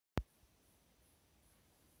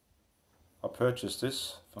purchased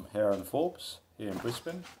this from Hare and Forbes here in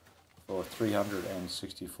Brisbane for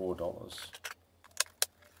 $364.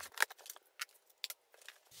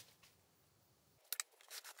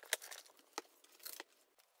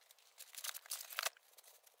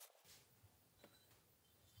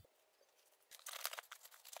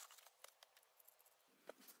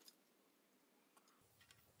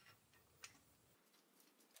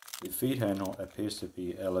 The feed handle appears to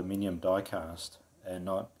be aluminium die cast and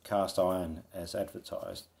not cast iron as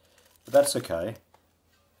advertised, but that's okay.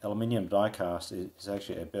 Aluminium die cast is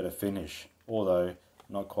actually a better finish, although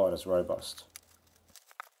not quite as robust.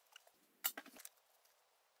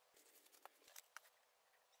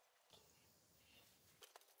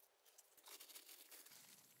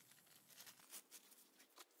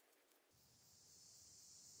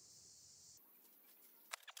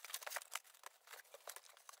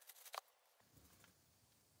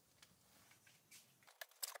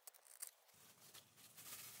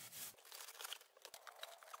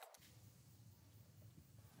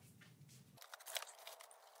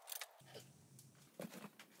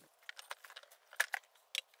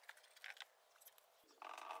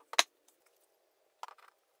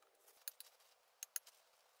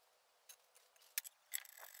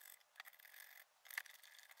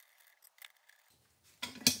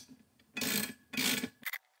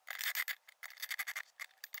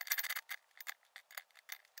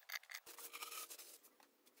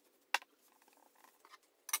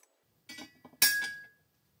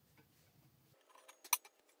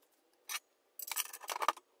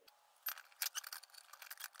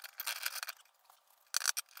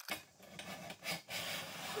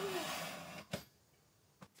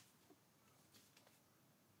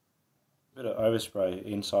 Bit of overspray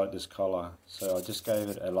inside this collar, so I just gave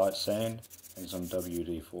it a light sand and some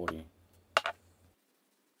WD-40.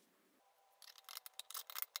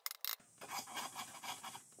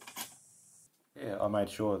 Yeah, I made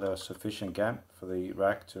sure there was sufficient gap for the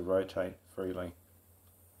rack to rotate freely.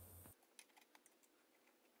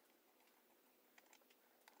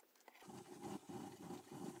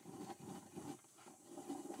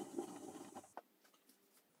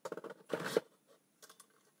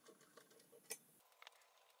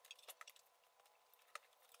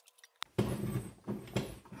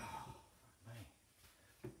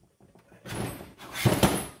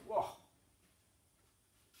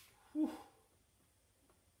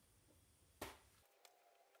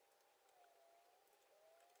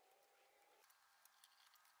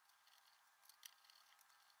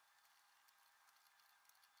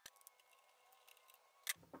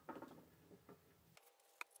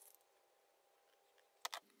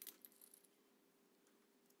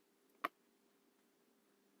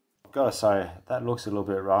 Gotta say, that looks a little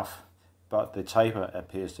bit rough, but the taper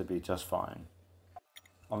appears to be just fine.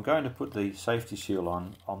 I'm going to put the safety shield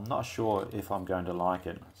on. I'm not sure if I'm going to like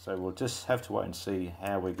it, so we'll just have to wait and see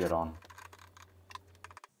how we get on.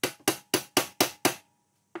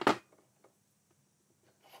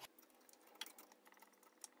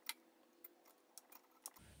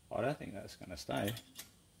 I don't think that's going to stay.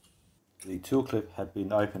 The tool clip had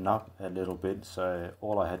been opened up a little bit, so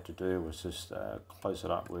all I had to do was just close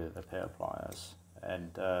it up with a pair of pliers,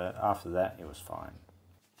 and after that it was fine.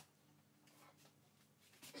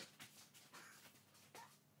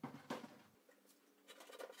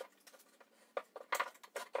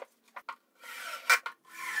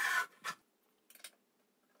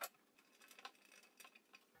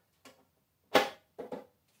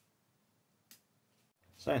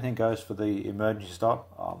 Same thing goes for the emergency stop.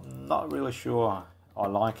 I'm not really sure I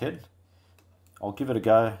like it. I'll give it a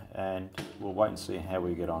go and we'll wait and see how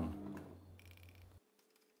we get on.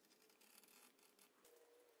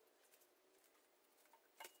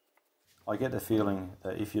 I get the feeling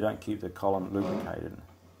that if you don't keep the column lubricated,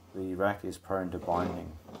 the rack is prone to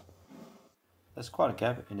binding. There's quite a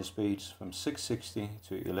gap in the speeds from 660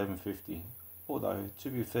 to 1150, although to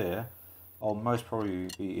be fair, I'll most probably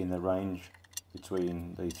be in the range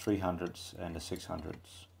between the 300s and the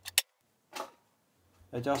 600s.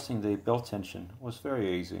 Adjusting the belt tension was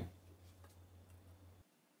very easy.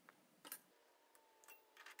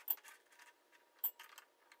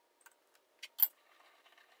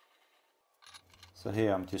 So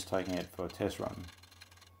here I'm just taking it for a test run.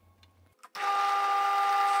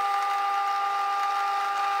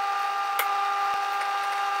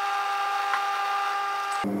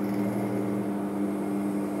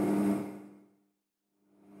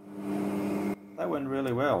 That went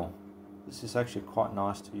really well. This is actually quite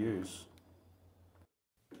nice to use.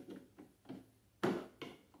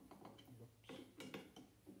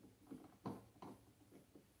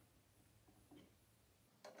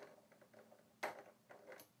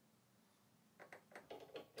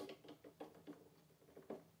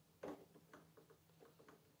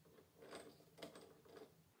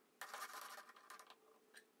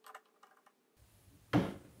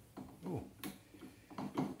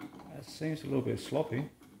 seems a little bit sloppy.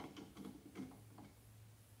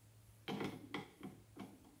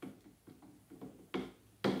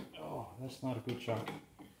 Oh, that's not a good chuck.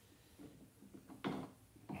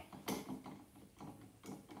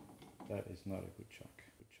 That is not a good chuck.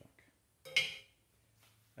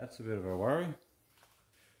 That's a bit of a worry.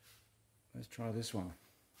 Let's try this one.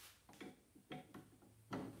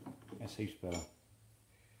 That's heaps better.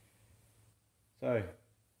 So,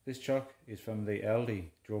 this chuck is from the Aldi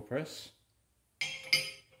drill press.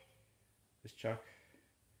 This chuck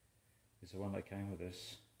is the one that came with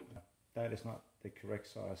this. That is not the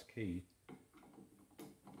correct size key.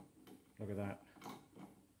 Look at that.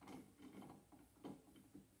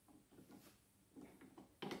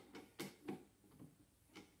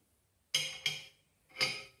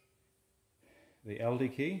 The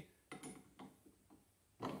Aldi key.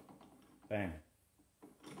 Bang.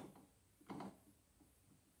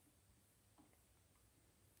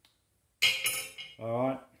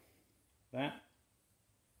 Alright, that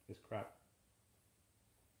is crap.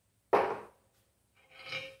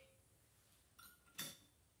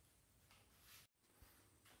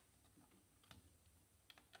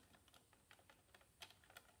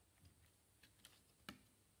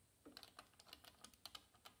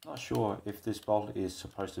 Not sure if this bolt is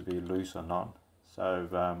supposed to be loose or not, so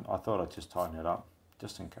I thought I'd just tighten it up,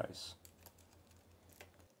 just in case.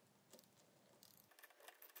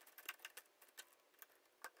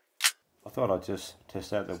 I thought I'd just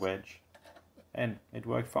test out the wedge, and it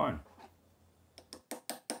worked fine.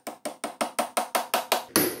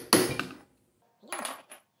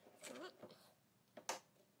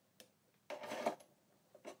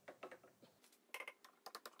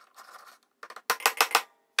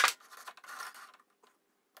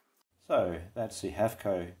 So that's the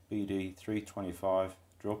Hafco BD 325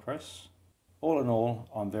 drill press. All in all,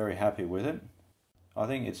 I'm very happy with it. I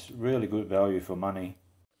think it's really good value for money,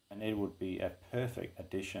 and it would be a perfect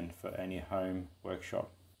addition for any home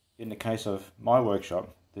workshop. In the case of my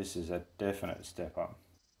workshop, this is a definite step up.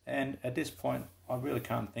 And at this point, I really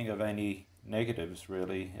can't think of any negatives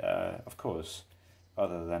really, of course,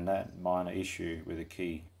 other than that minor issue with the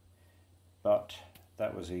key. But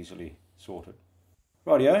that was easily sorted.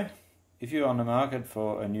 Rightio, if you're on the market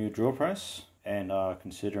for a new drill press and are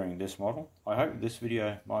considering this model, I hope this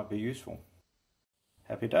video might be useful.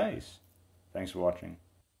 Happy days. Thanks for watching.